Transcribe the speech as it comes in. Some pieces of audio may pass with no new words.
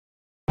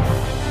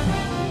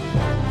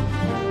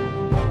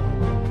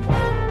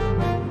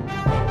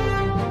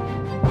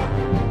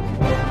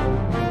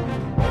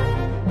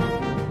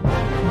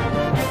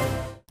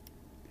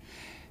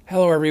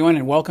Hello everyone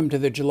and welcome to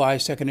the July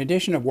 2nd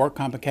edition of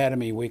WorkComp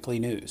Academy Weekly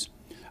News.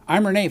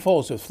 I'm Renee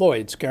Foles with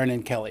Floyd,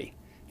 Skeren & Kelly.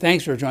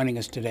 Thanks for joining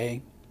us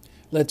today.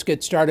 Let's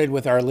get started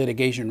with our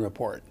litigation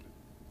report.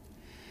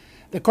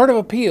 The Court of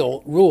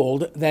Appeal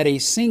ruled that a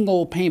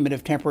single payment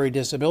of temporary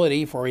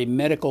disability for a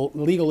medical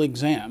legal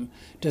exam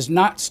does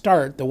not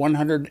start the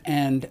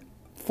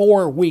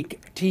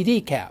 104-week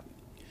TD cap.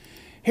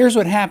 Here's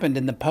what happened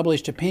in the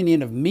published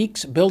opinion of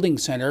Meeks Building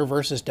Center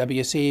versus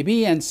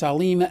WCAB and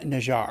Salim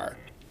Najjar.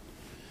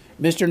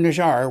 Mr.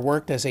 Najjar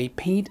worked as a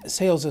paint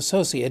sales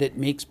associate at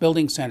Meeks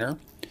Building Center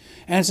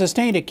and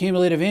sustained a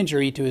cumulative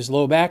injury to his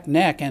low back,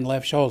 neck, and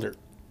left shoulder.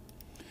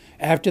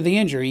 After the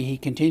injury, he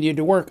continued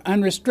to work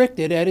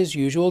unrestricted at his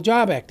usual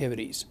job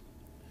activities.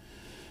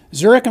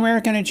 Zurich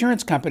American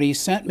Insurance Company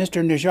sent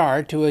Mr.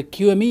 Najjar to a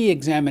QME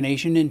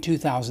examination in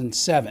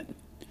 2007.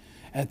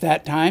 At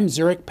that time,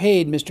 Zurich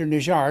paid Mr.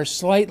 Najjar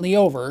slightly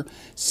over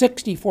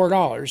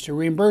 $64 to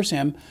reimburse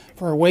him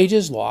for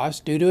wages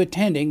lost due to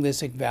attending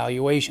this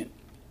evaluation.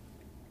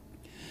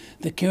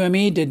 The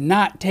QME did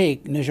not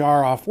take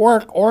Najjar off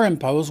work or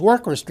impose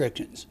work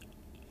restrictions.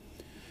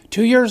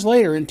 2 years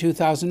later, in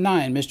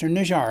 2009, Mr.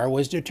 Najjar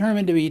was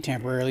determined to be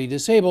temporarily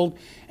disabled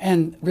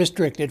and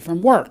restricted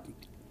from work.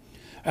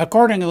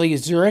 Accordingly,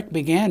 Zurich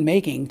began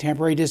making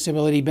temporary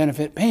disability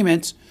benefit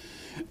payments,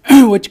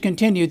 which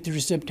continued through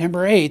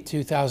September 8,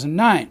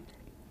 2009.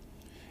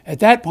 At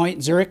that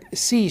point, Zurich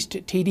ceased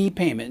TD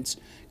payments,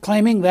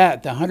 claiming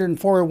that the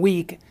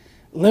 104-week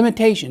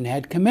limitation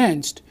had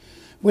commenced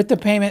with the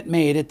payment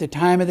made at the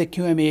time of the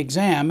QME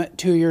exam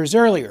 2 years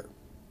earlier.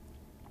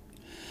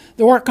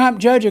 The work comp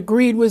judge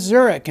agreed with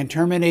Zurich and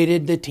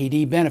terminated the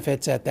TD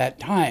benefits at that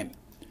time.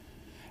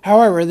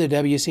 However, the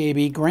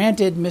WCAB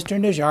granted Mr.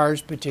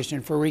 Najjar's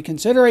petition for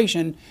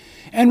reconsideration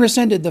and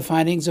rescinded the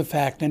findings of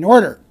fact and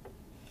order.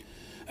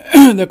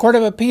 The Court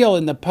of Appeal,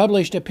 in the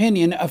published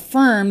opinion,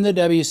 affirmed the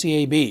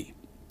WCAB.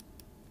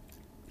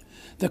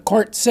 The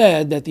court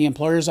said that the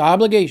employer's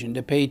obligation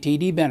to pay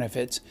TD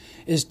benefits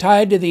is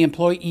tied to the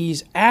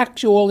employee's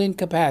actual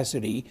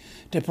incapacity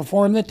to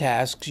perform the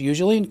tasks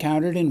usually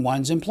encountered in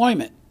one's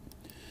employment.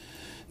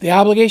 The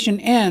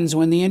obligation ends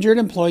when the injured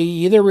employee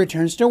either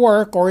returns to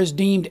work or is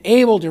deemed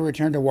able to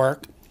return to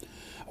work,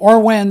 or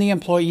when the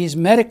employee's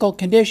medical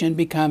condition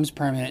becomes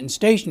permanent and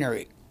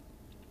stationary.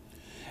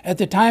 At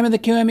the time of the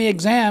QME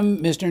exam,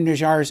 Mr.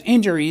 Najjar's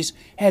injuries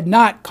had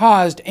not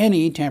caused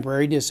any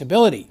temporary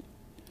disability.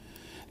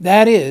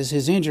 That is,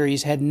 his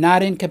injuries had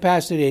not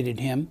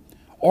incapacitated him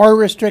or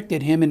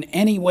restricted him in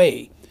any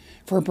way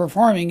from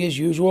performing his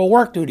usual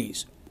work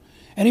duties,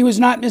 and he was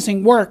not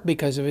missing work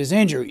because of his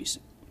injuries.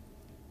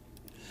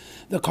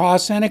 The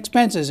costs and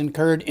expenses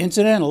incurred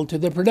incidental to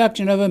the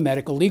production of a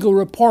medical legal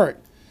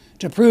report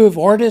to prove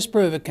or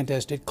disprove a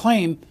contested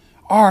claim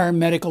are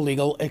medical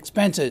legal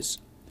expenses.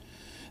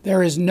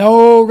 There is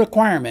no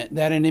requirement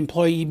that an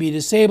employee be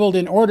disabled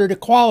in order to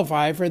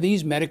qualify for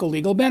these medical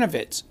legal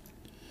benefits.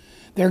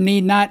 There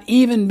need not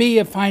even be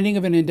a finding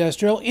of an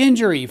industrial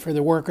injury for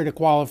the worker to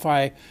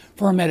qualify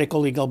for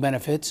medical legal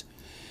benefits,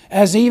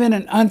 as even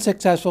an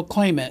unsuccessful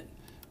claimant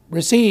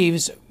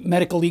receives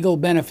medical legal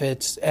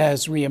benefits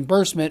as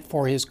reimbursement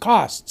for his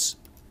costs.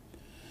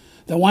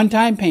 The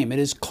one-time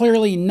payment is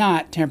clearly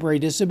not temporary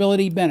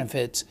disability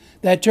benefits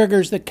that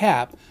triggers the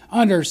cap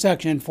under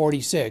Section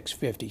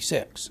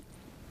 4656.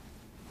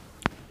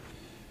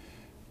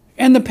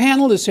 In the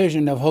panel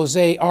decision of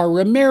Jose R.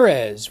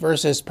 Ramirez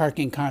versus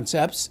Parking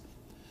Concepts,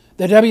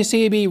 the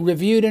WCAB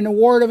reviewed an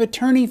award of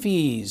attorney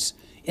fees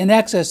in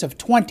excess of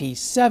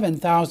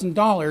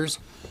 $27,000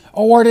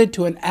 awarded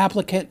to an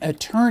applicant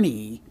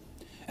attorney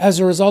as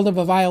a result of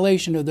a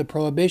violation of the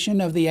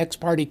prohibition of the ex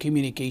parte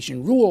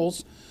communication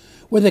rules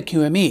with the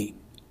QME.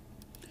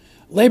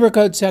 Labor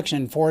Code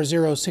Section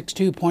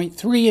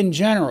 4062.3 in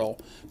general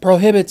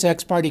prohibits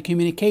ex parte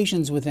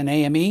communications with an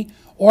AME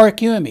or a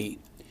QME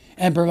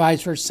and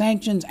provides for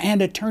sanctions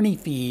and attorney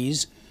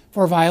fees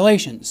for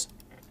violations.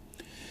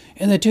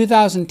 In the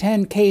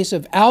 2010 case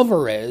of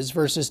Alvarez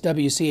versus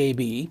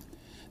WCAB,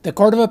 the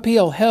Court of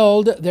Appeal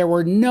held there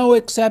were no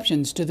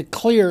exceptions to the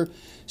clear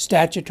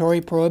statutory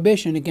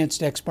prohibition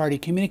against ex parte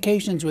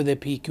communications with a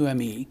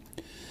PQME,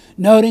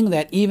 noting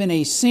that even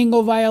a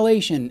single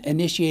violation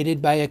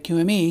initiated by a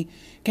QME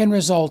can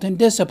result in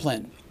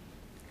discipline.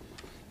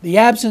 The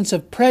absence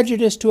of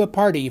prejudice to a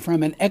party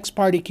from an ex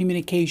parte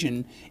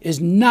communication is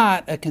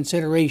not a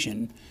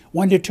consideration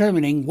when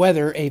determining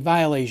whether a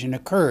violation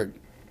occurred.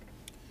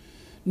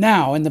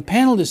 Now, in the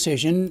panel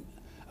decision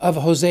of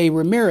Jose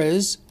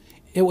Ramirez,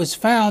 it was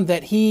found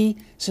that he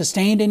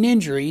sustained an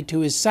injury to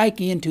his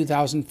psyche in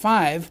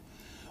 2005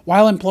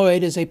 while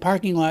employed as a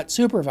parking lot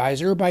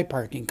supervisor by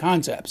Parking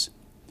Concepts.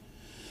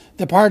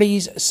 The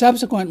parties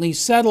subsequently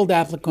settled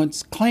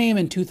applicant's claim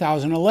in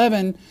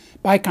 2011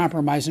 by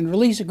compromise and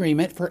release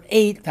agreement for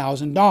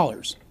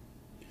 $8,000.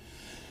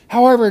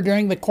 However,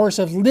 during the course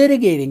of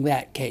litigating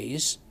that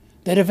case,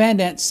 the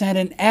defendant sent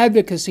an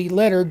advocacy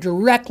letter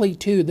directly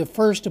to the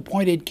first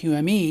appointed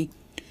QME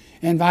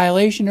in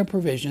violation of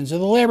provisions of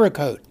the Labor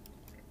Code.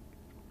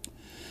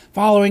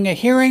 Following a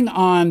hearing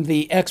on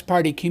the ex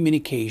parte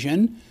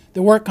communication,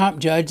 the work comp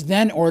judge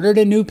then ordered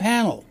a new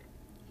panel.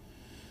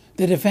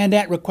 The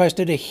defendant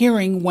requested a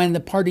hearing when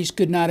the parties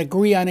could not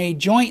agree on a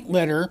joint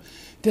letter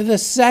to the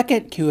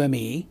second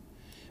QME,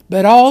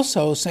 but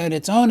also sent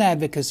its own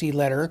advocacy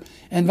letter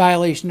in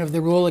violation of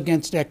the rule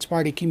against ex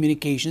parte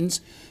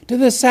communications to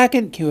the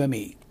second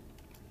QME.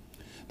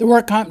 The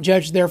work comp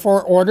judge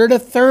therefore ordered a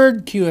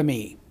third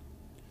QME.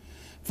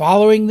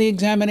 Following the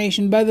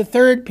examination by the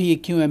third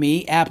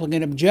PQME,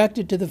 applicant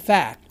objected to the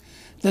fact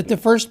that the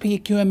first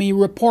PQME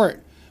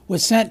report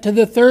was sent to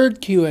the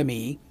third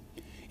QME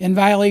in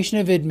violation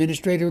of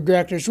Administrative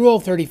Director's Rule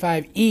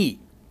 35E.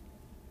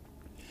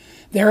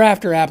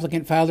 Thereafter,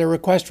 applicant filed a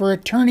request for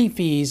attorney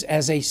fees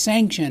as a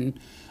sanction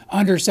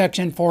under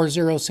Section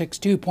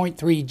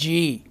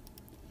 4062.3G.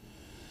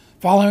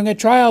 Following a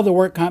trial, the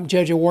work comp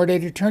judge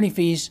awarded attorney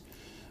fees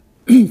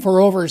for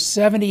over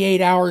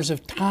 78 hours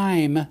of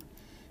time,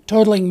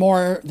 totaling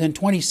more than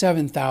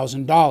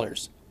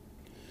 $27,000.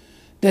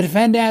 The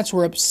defendants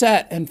were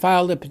upset and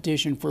filed a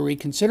petition for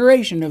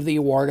reconsideration of the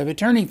award of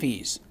attorney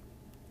fees.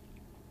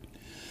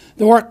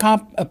 The Work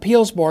Comp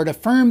Appeals Board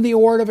affirmed the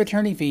award of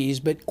attorney fees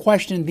but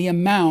questioned the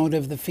amount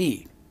of the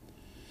fee.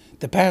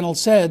 The panel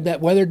said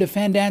that whether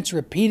defendants'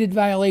 repeated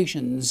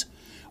violations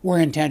were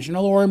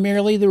intentional or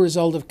merely the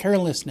result of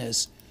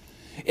carelessness,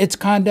 its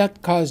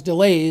conduct caused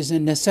delays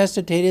and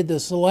necessitated the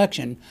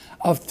selection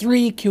of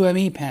 3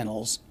 QME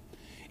panels,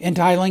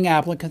 entitling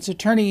applicant's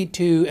attorney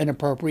to an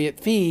appropriate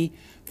fee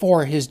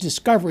for his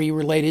discovery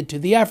related to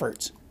the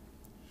efforts.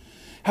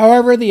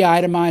 However, the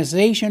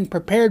itemization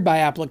prepared by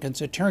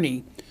applicant's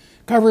attorney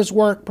covers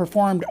work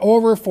performed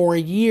over 4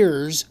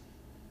 years,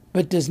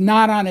 but does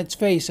not on its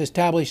face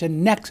establish a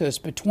nexus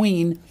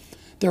between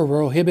the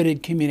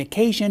prohibited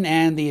communication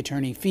and the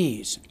attorney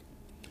fees.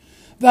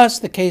 Thus,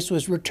 the case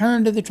was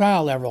returned to the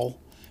trial level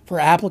for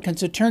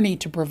applicant's attorney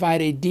to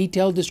provide a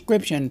detailed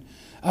description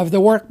of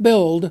the work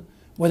billed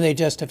with a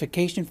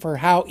justification for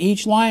how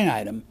each line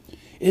item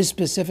is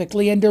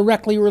specifically and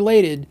directly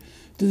related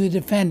to the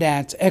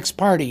defendant's ex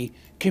parte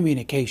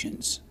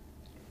communications.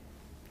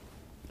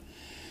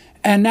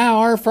 And now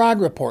our fraud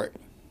report.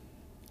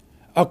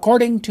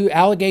 According to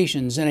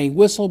allegations in a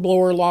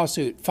whistleblower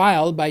lawsuit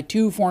filed by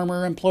 2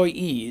 former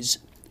employees,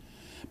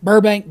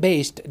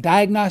 Burbank-based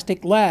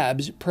Diagnostic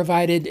Labs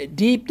provided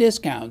deep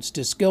discounts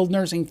to skilled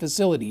nursing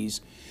facilities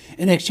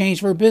in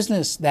exchange for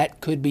business that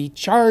could be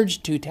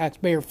charged to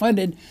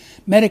taxpayer-funded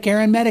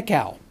Medicare and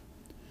Medi-Cal.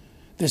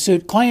 The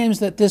suit claims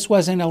that this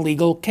was an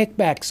illegal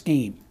kickback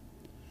scheme.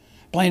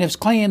 Plaintiffs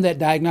claim that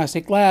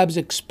Diagnostic Labs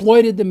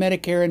exploited the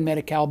Medicare and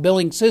Medi-Cal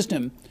billing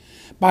system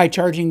by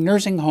charging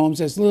nursing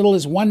homes as little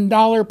as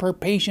 $1 per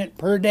patient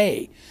per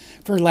day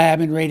for lab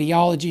and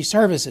radiology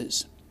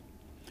services.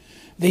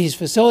 These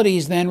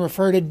facilities then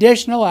referred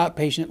additional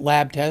outpatient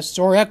lab tests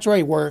or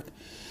X-ray work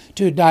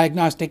to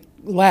Diagnostic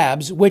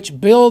Labs,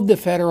 which billed the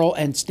federal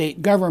and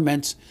state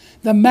governments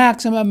the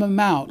maximum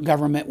amount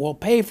government will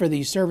pay for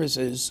these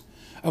services,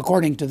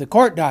 according to the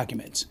court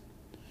documents.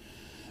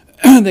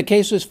 The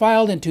case was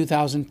filed in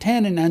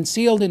 2010 and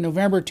unsealed in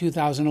November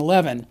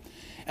 2011,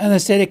 and the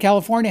state of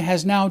California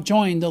has now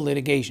joined the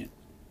litigation.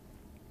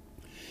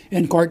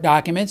 In court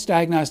documents,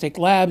 Diagnostic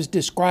Labs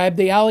described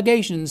the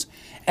allegations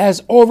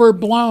as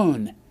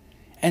overblown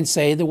and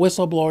say the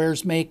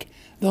whistleblowers make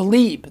the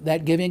leap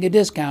that giving a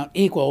discount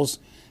equals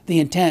the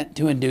intent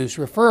to induce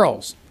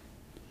referrals.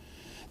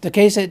 The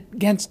case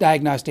against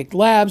Diagnostic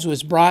Labs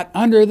was brought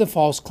under the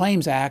False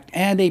Claims Act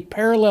and a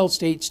parallel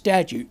state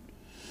statute,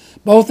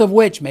 both of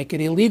which make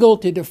it illegal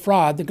to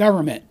defraud the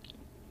government.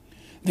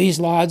 These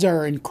laws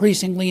are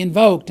increasingly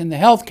invoked in the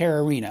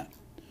healthcare arena.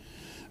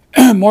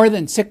 More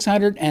than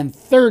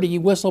 630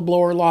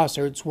 whistleblower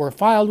lawsuits were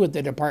filed with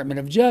the Department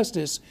of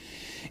Justice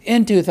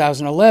in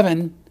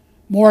 2011,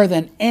 more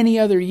than any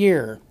other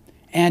year,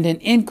 and an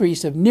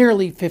increase of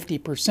nearly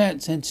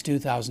 50% since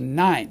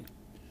 2009.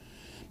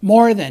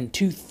 More than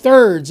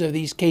 2/3 of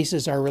these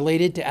cases are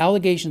related to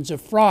allegations of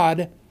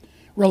fraud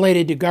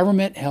related to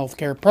government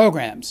healthcare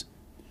programs.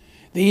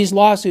 These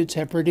lawsuits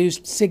have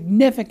produced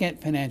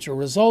significant financial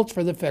results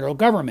for the federal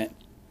government.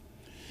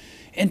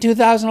 In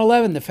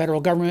 2011, the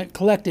federal government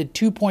collected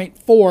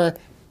 $2.4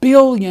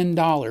 billion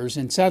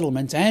in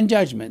settlements and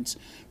judgments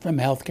from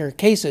healthcare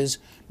cases,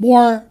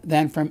 more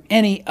than from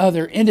any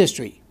other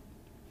industry.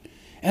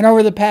 And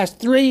over the past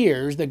 3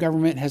 years, the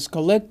government has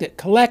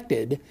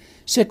collected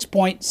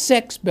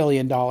 $6.6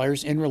 billion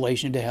in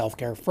relation to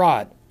healthcare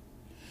fraud.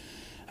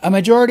 A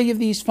majority of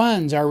these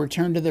funds are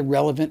returned to the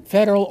relevant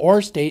federal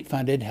or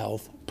state-funded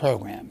health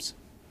programs.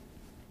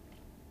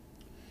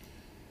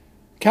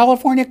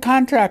 California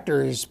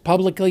contractors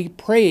publicly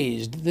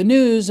praised the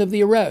news of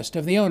the arrest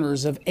of the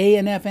owners of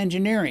A&F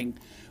Engineering,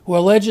 who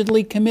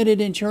allegedly committed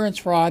insurance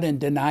fraud and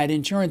denied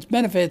insurance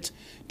benefits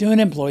to an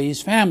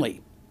employee's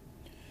family.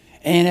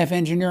 A&F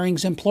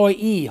Engineering's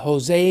employee,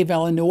 Jose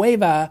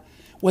Villanueva,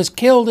 was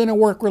killed in a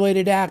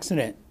work-related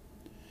accident.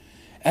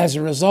 As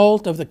a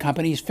result of the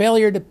company's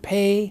failure to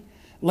pay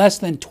less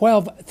than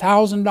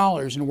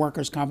 $12,000 in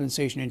workers'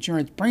 compensation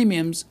insurance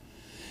premiums,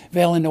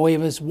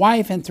 Villanueva's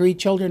wife and 3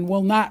 children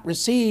will not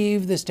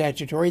receive the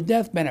statutory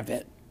death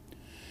benefit.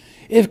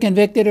 If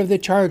convicted of the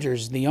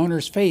charges, the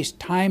owners face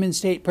time in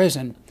state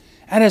prison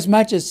and as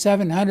much as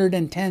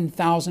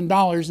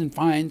 $710,000 in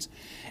fines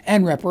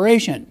and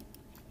reparation.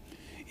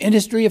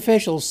 Industry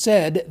officials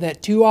said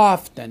that too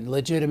often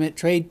legitimate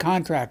trade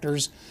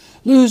contractors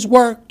lose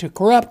work to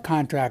corrupt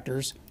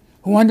contractors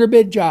who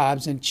underbid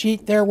jobs and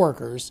cheat their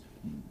workers,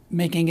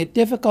 making it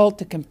difficult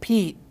to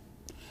compete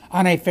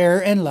on a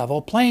fair and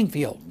level playing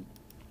field.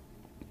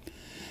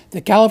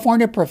 The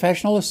California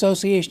Professional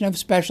Association of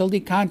Specialty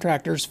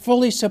Contractors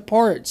fully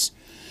supports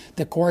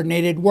the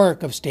coordinated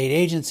work of state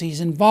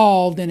agencies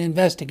involved in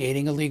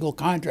investigating illegal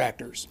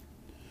contractors.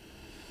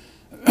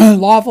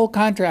 Lawful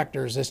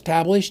Contractors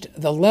established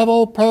the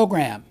LEVEL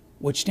program,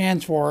 which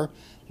stands for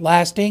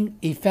Lasting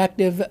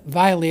Effective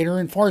Violator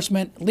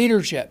Enforcement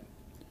Leadership,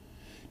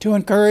 to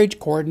encourage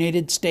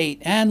coordinated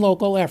state and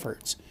local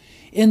efforts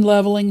in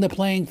leveling the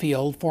playing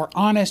field for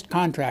honest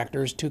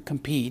contractors to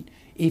compete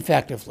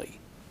effectively.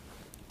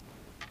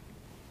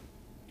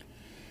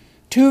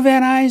 2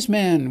 Van Nuys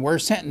men were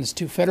sentenced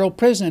to federal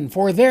prison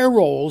for their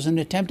roles in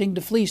attempting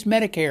to fleece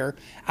Medicare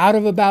out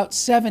of about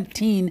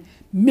 $17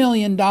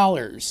 million.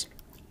 Vahagan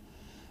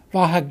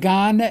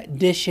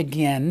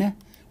Dishagen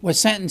was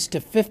sentenced to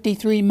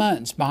 53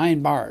 months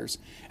behind bars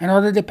in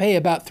order to pay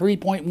about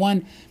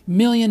 $3.1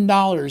 million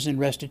in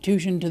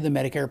restitution to the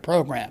Medicare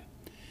program.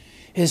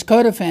 His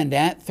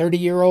co-defendant,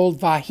 30-year-old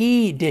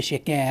Vahi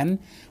Dishagen,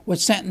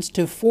 was sentenced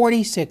to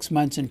 46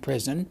 months in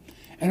prison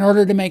in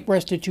order to make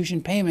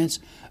restitution payments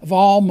of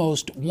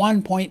almost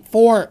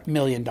 $1.4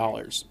 million.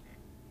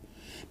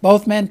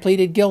 Both men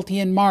pleaded guilty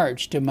in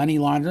March to money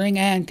laundering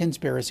and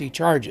conspiracy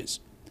charges.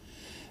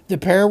 The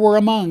pair were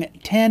among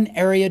 10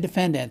 area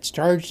defendants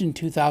charged in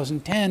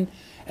 2010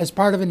 as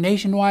part of a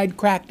nationwide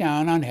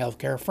crackdown on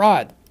healthcare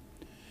fraud.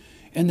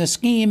 In the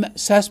scheme,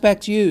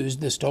 suspects used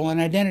the stolen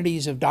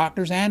identities of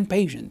doctors and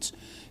patients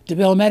to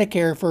bill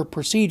Medicare for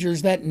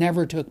procedures that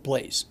never took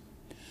place.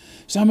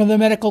 Some of the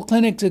medical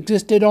clinics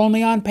existed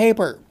only on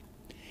paper.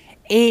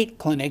 8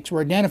 clinics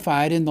were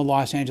identified in the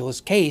Los Angeles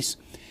case,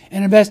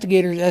 and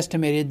investigators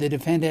estimated the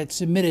defendants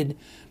submitted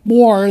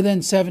more than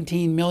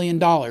 $17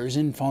 million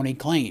in phony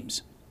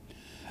claims.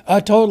 A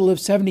total of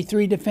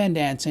 73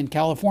 defendants in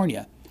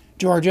California,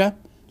 Georgia,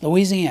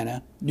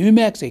 Louisiana, New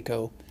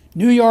Mexico,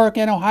 New York,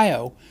 and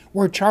Ohio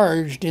were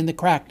charged in the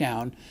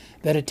crackdown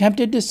that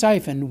attempted to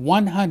siphon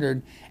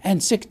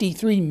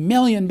 $163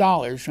 million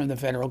from the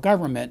federal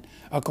government,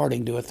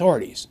 according to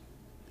authorities.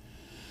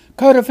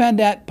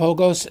 Co-defendant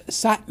Pogos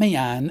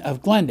Satmayan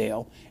of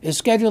Glendale is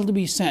scheduled to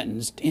be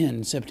sentenced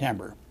in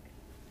September.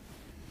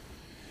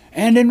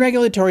 And in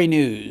regulatory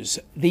news,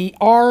 the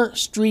R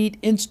Street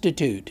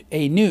Institute,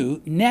 a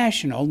new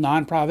national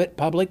nonprofit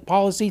public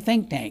policy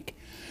think tank,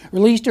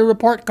 released a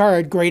report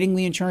card grading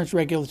the insurance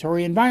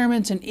regulatory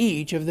environments in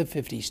each of the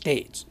 50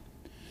 states.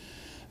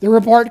 The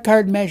report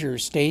card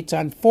measures states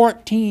on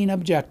 14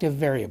 objective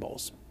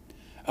variables.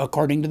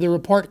 According to the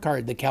report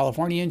card, the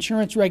California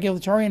insurance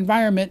regulatory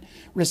environment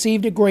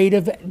received a grade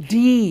of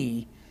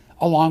D,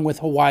 along with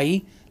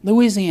Hawaii,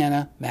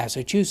 Louisiana,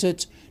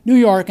 Massachusetts, New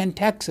York, and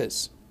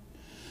Texas.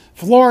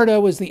 Florida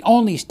was the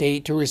only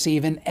state to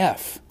receive an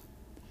F.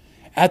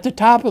 At the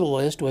top of the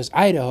list was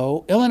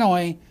Idaho,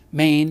 Illinois,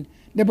 Maine,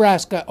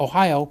 Nebraska,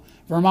 Ohio,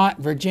 Vermont,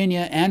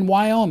 Virginia, and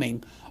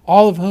Wyoming,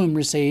 all of whom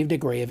received a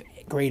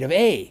grade of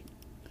A.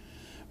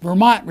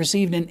 Vermont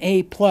received an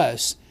A+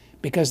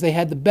 because they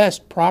had the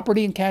best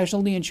property and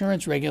casualty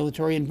insurance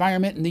regulatory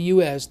environment in the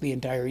U.S. the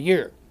entire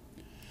year.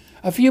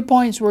 A few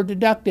points were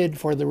deducted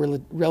for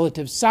the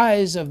relative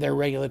size of their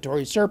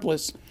regulatory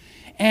surplus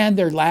and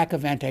their lack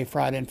of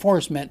anti-fraud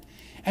enforcement,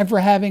 and for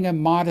having a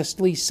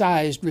modestly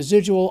sized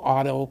residual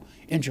auto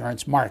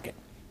insurance market.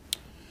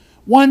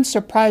 One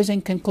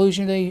surprising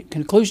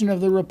conclusion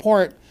of the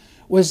report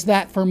was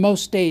that for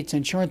most states,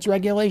 insurance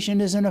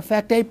regulation is in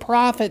effect a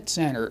profit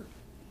center.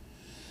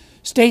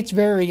 States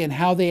vary in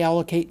how they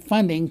allocate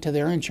funding to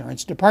their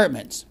insurance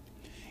departments.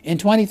 In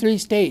 23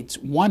 states,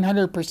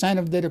 100%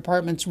 of the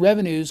department's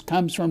revenues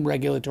comes from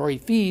regulatory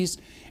fees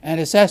and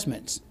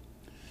assessments.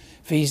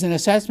 Fees and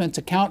assessments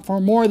account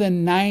for more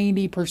than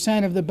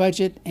 90% of the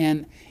budget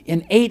in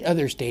 8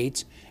 other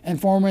states,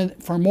 and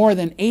for more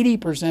than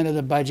 80% of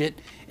the budget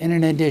in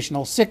an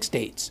additional 6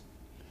 states.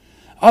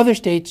 Other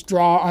states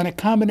draw on a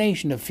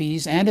combination of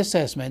fees and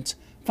assessments,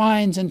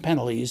 fines and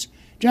penalties,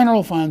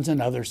 general funds, and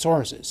other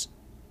sources.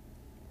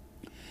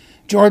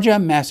 Georgia,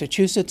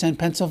 Massachusetts, and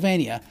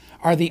Pennsylvania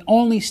are the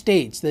only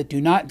states that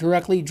do not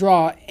directly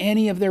draw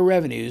any of their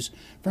revenues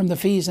from the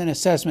fees and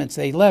assessments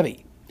they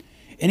levy,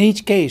 in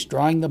each case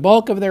drawing the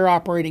bulk of their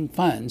operating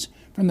funds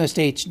from the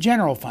state's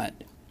general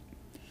fund.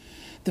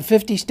 The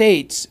 50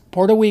 states,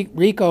 Puerto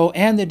Rico,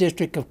 and the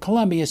District of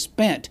Columbia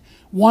spent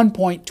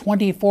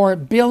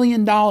 $1.24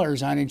 billion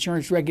on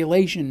insurance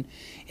regulation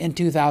in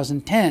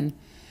 2010,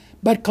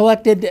 but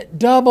collected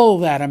double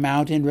that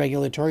amount in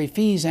regulatory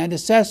fees and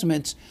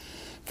assessments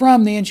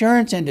from the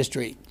insurance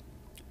industry.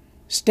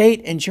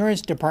 State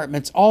insurance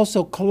departments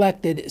also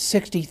collected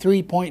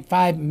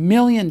 $63.5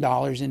 million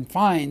in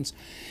fines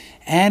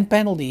and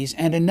penalties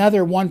and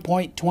another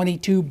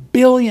 $1.22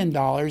 billion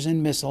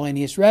in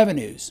miscellaneous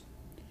revenues.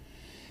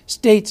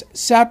 States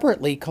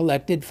separately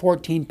collected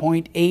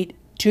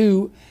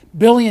 $14.82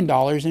 billion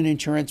in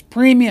insurance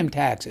premium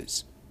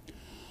taxes.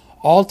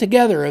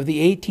 Altogether, of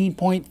the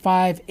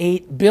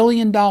 $18.58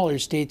 billion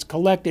states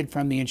collected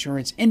from the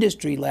insurance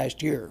industry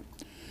last year,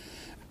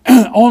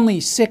 only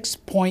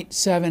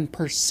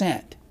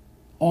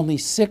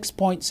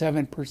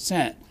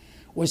 6.7%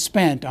 was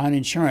spent on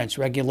insurance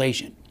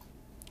regulation.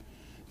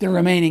 The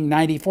remaining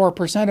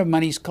 94% of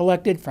monies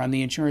collected from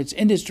the insurance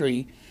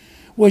industry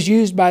was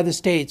used by the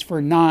states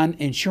for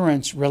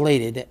non-insurance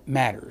related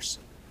matters.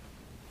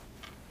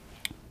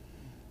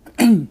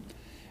 And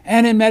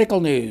in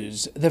medical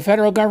news, the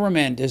federal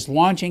government is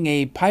launching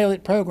a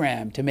pilot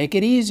program to make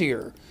it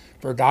easier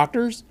for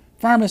doctors,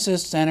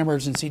 pharmacists, and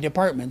emergency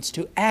departments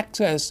to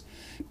access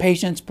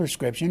patients'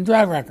 prescription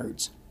drug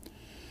records.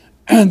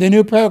 The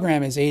new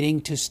program is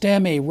aiding to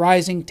stem a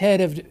rising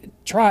tide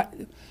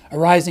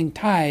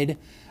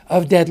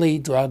of deadly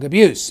drug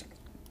abuse.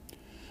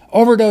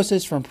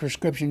 Overdoses from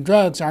prescription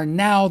drugs are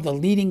now the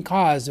leading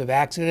cause of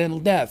accidental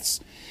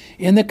deaths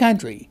in the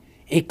country,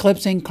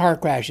 eclipsing car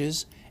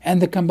crashes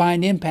and the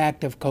combined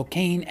impact of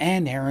cocaine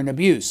and heroin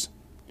abuse.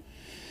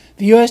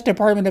 The U.S.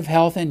 Department of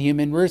Health and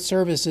Human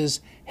Services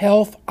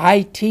Health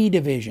IT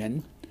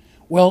Division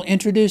will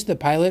introduce the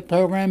pilot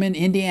program in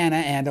Indiana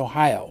and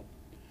Ohio.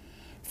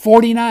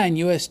 49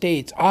 U.S.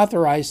 states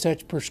authorize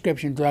such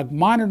prescription drug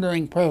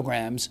monitoring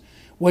programs,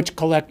 which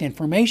collect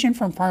information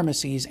from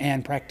pharmacies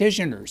and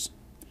practitioners.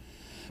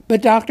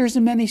 But doctors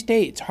in many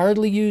states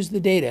hardly use the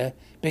data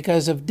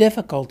because of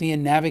difficulty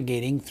in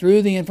navigating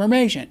through the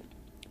information.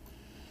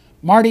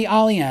 Marty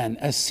Alian,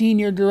 a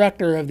senior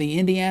director of the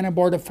Indiana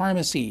Board of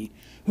Pharmacy,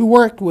 who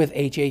worked with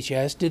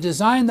HHS to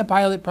design the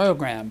pilot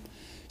program,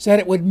 said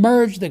it would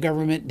merge the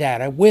government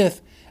data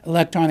with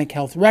electronic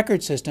health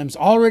record systems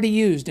already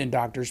used in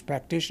doctors'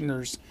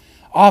 practitioners'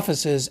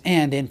 offices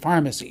and in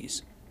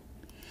pharmacies.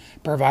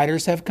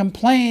 Providers have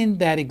complained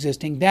that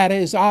existing data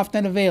is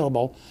often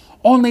available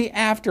only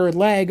after a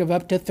lag of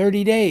up to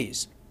 30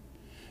 days.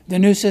 The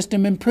new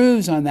system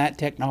improves on that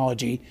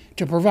technology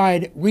to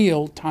provide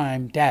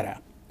real-time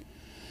data.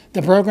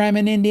 The program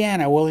in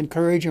Indiana will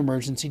encourage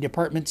emergency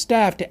department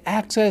staff to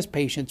access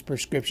patients'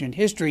 prescription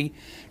history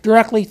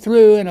directly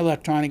through an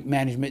electronic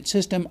management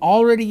system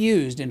already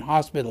used in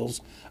hospitals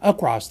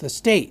across the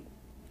state.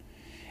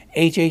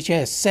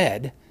 HHS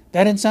said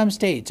that in some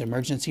states,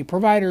 emergency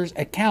providers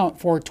account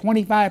for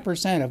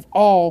 25% of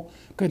all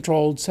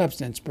controlled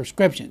substance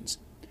prescriptions.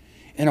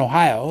 In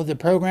Ohio, the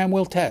program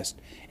will test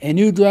a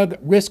new drug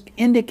risk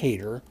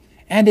indicator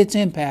and its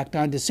impact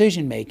on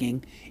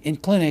decision-making in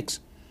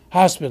clinics,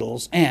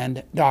 hospitals,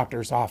 and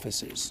doctors'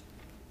 offices.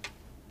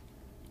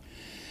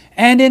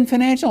 And in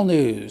financial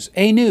news,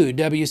 a new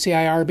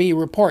WCIRB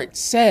report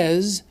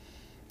says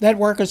that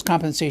workers'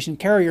 compensation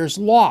carriers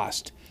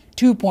lost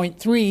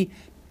 $2.3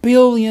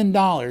 billion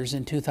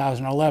in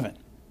 2011.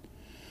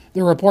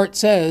 The report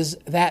says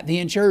that the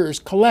insurers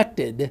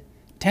collected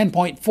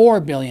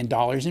 $10.4 billion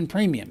in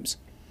premiums,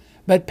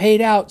 but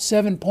paid out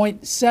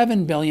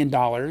 $7.7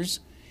 billion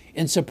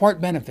in support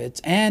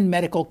benefits and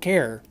medical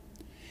care,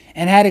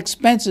 and had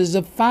expenses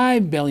of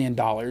 $5 billion,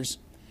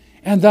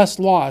 and thus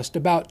lost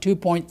about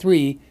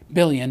 $2.3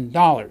 billion.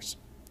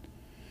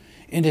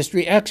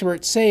 Industry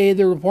experts say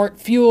the report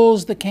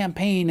fuels the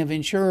campaign of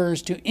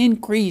insurers to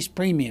increase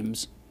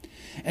premiums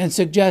and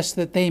suggests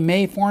that they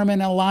may form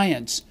an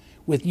alliance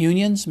with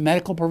unions,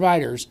 medical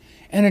providers,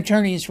 and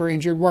attorneys for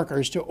injured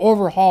workers to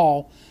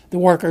overhaul the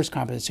workers'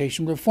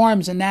 compensation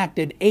reforms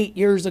enacted 8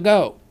 years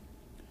ago.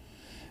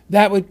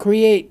 That would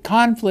create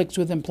conflicts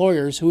with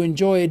employers who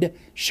enjoyed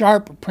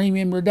sharp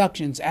premium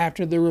reductions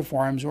after the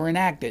reforms were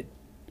enacted.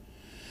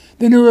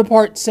 The new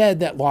report said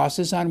that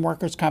losses on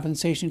workers'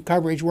 compensation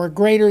coverage were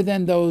greater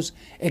than those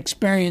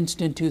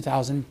experienced in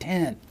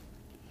 2010.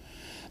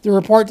 The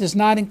report does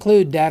not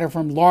include data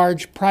from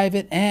large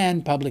private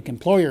and public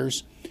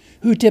employers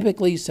who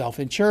typically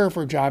self-insure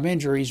for job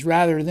injuries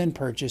rather than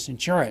purchase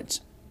insurance.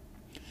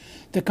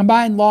 The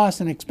combined loss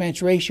and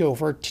expense ratio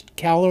for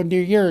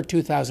calendar year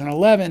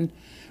 2011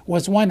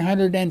 was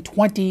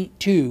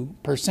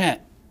 122%.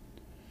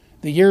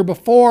 The year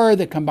before,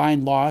 the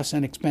combined loss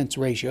and expense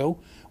ratio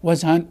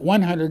was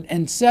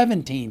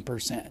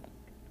 117%.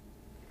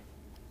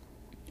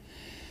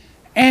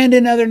 And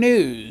in other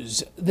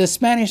news, the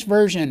Spanish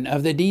version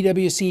of the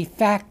DWC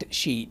fact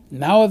sheet,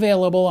 now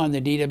available on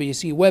the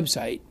DWC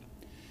website.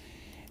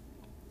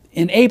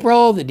 In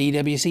April, the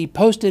DWC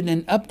posted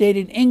an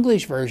updated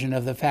English version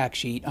of the fact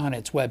sheet on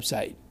its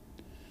website.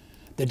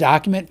 The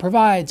document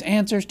provides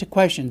answers to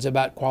questions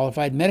about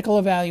qualified medical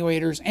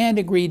evaluators and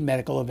agreed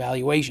medical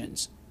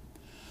evaluations.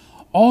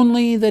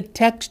 Only the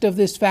text of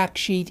this fact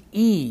sheet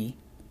E,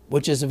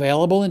 which is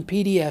available in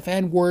PDF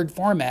and Word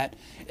format,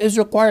 is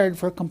required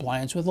for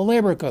compliance with the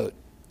Labor Code.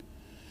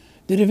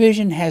 The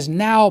division has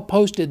now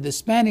posted the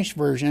Spanish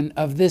version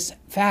of this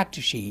fact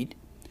sheet,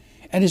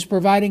 and is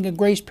providing a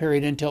grace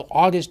period until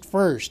August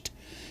 1st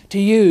to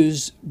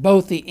use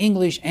both the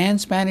English and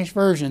Spanish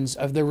versions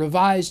of the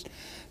revised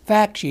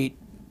fact sheet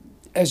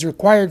as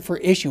required for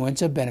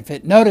issuance of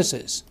benefit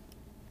notices.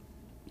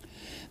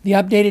 The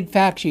updated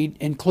fact sheet,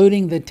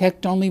 including the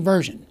text-only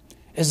version,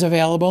 is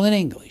available in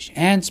English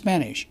and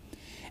Spanish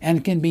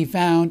and can be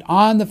found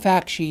on the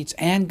fact sheets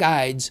and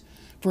guides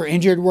for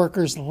injured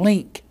workers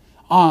link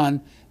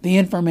on the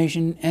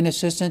Information and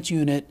Assistance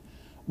Unit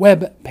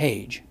web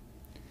page.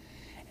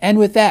 And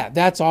with that,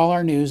 that's all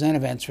our news and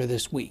events for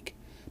this week.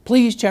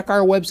 Please check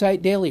our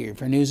website daily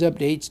for news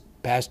updates,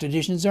 past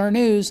editions of our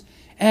news,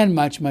 and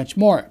much, much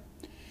more.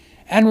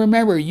 And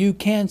remember, you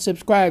can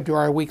subscribe to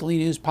our weekly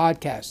news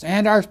podcasts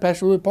and our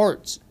special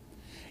reports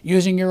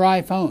using your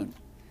iPhone,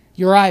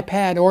 your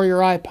iPad, or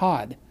your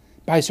iPod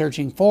by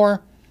searching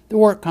for the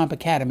WorkComp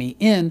Academy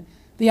in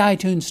the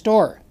iTunes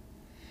Store.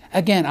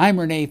 Again, I'm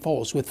Renee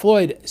Foles with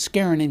Floyd,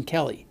 Skeren, and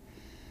Kelly.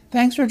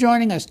 Thanks for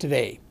joining us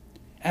today,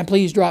 and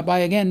please drop by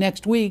again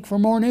next week for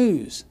more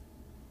news.